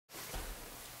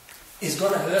is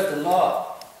going to hurt a lot.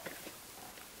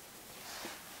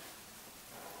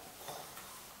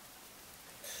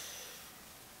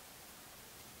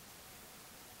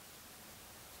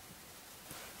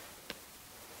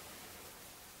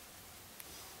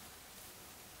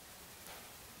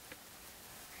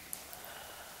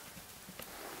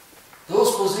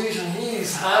 Those position here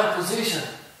is hand position.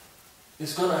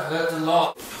 It's gonna hurt a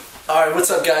lot. Alright,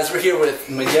 what's up guys? We're here with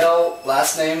Miguel,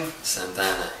 last name?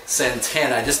 Santana.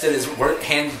 I just did his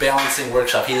hand balancing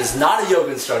workshop. He is not a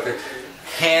yoga instructor,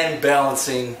 hand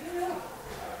balancing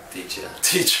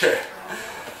teacher.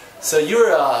 So you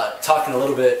were talking a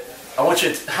little bit. I want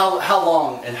you to, how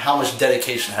long and how much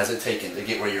dedication has it taken to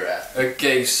get where you're at?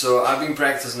 Okay, so I've been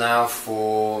practicing now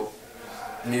for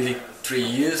nearly 3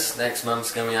 years. Next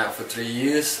month's coming out for 3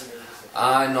 years.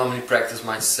 I normally practice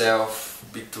myself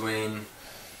between,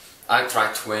 I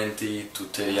try 20 to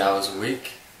 30 hours a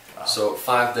week. Wow. So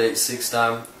 5 days, 6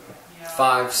 times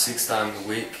a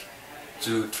week,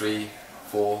 2, 3,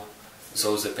 4.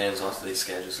 So it depends what the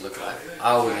schedules look like.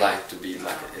 I would like to be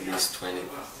like at least 20,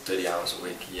 30 hours a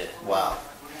week, yeah. Wow.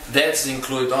 That's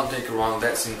include, don't take it wrong,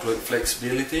 that's include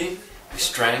flexibility,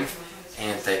 strength,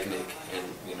 and technique. And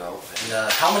you know.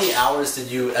 And, how many hours did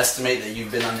you estimate that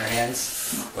you've been on your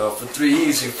hands? Well, for 3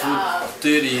 years, you put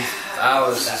 30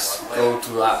 hours, go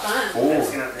to like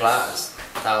 4,000 hours.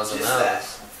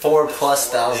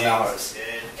 4,000+ hours.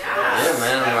 Yeah,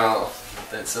 man. Well,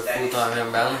 that's a full-time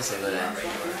hand balancer there.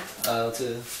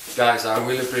 Guys, I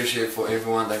really appreciate for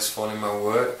everyone that's following my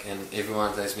work and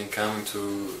everyone that's been coming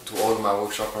to all of my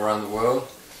workshops around the world.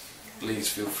 Please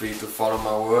feel free to follow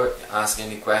my work, ask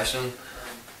any question.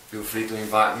 Feel free to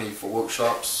invite me for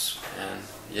workshops, and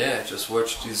yeah, just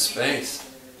watch this space.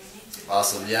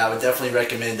 Awesome. Yeah, I would definitely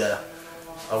recommend a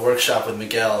workshop with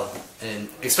Miguel, and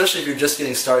especially if you're just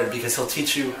getting started, because he'll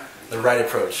teach you the right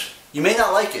approach. You may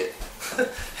not like it.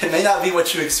 It may not be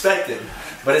what you expected,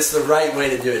 but it's the right way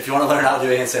to do it. If you want to learn how to do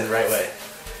a handstand the right way,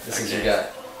 this is your guy.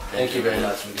 Thank you very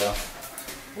much, Miguel.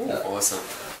 Awesome.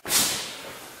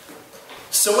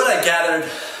 So what I gathered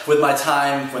with my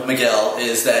time with Miguel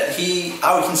is that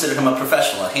I would consider him a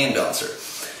professional, a hand balancer.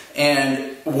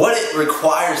 And what it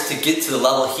requires to get to the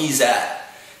level he's at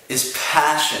is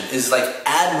passion, is like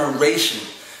admiration,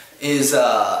 is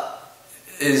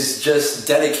just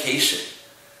dedication.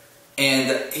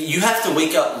 And you have to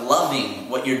wake up loving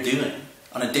what you're doing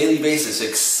on a daily basis,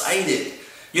 excited.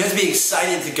 You have to be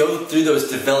excited to go through those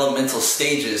developmental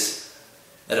stages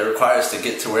that it requires to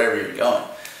get to wherever you're going.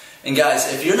 And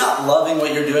guys, if you're not loving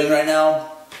what you're doing right now,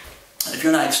 if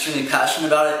you're not extremely passionate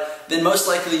about it, then most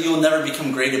likely you'll never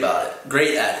become great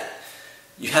at it.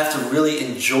 You have to really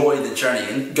enjoy the journey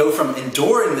and go from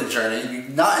enduring the journey,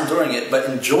 not enduring it, but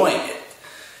enjoying it.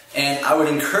 And I would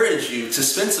encourage you to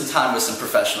spend some time with some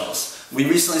professionals. We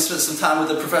recently spent some time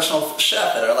with a professional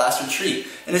chef at our last retreat,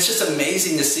 and it's just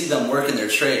amazing to see them work in their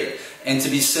trade and to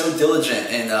be so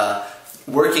diligent in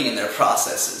working in their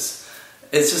processes.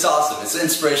 It's just awesome. It's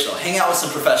inspirational. Hang out with some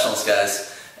professionals,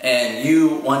 guys, and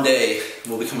you one day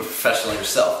will become a professional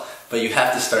yourself. But you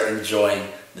have to start enjoying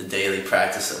the daily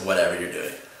practice of whatever you're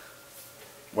doing.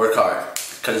 Work hard,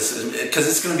 because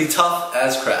it's going to be tough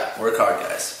as crap. Work hard,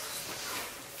 guys.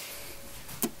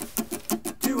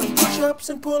 Doing push-ups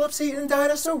and pull-ups, eating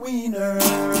dinosaur wiener.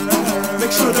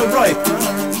 Make sure they're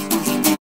right.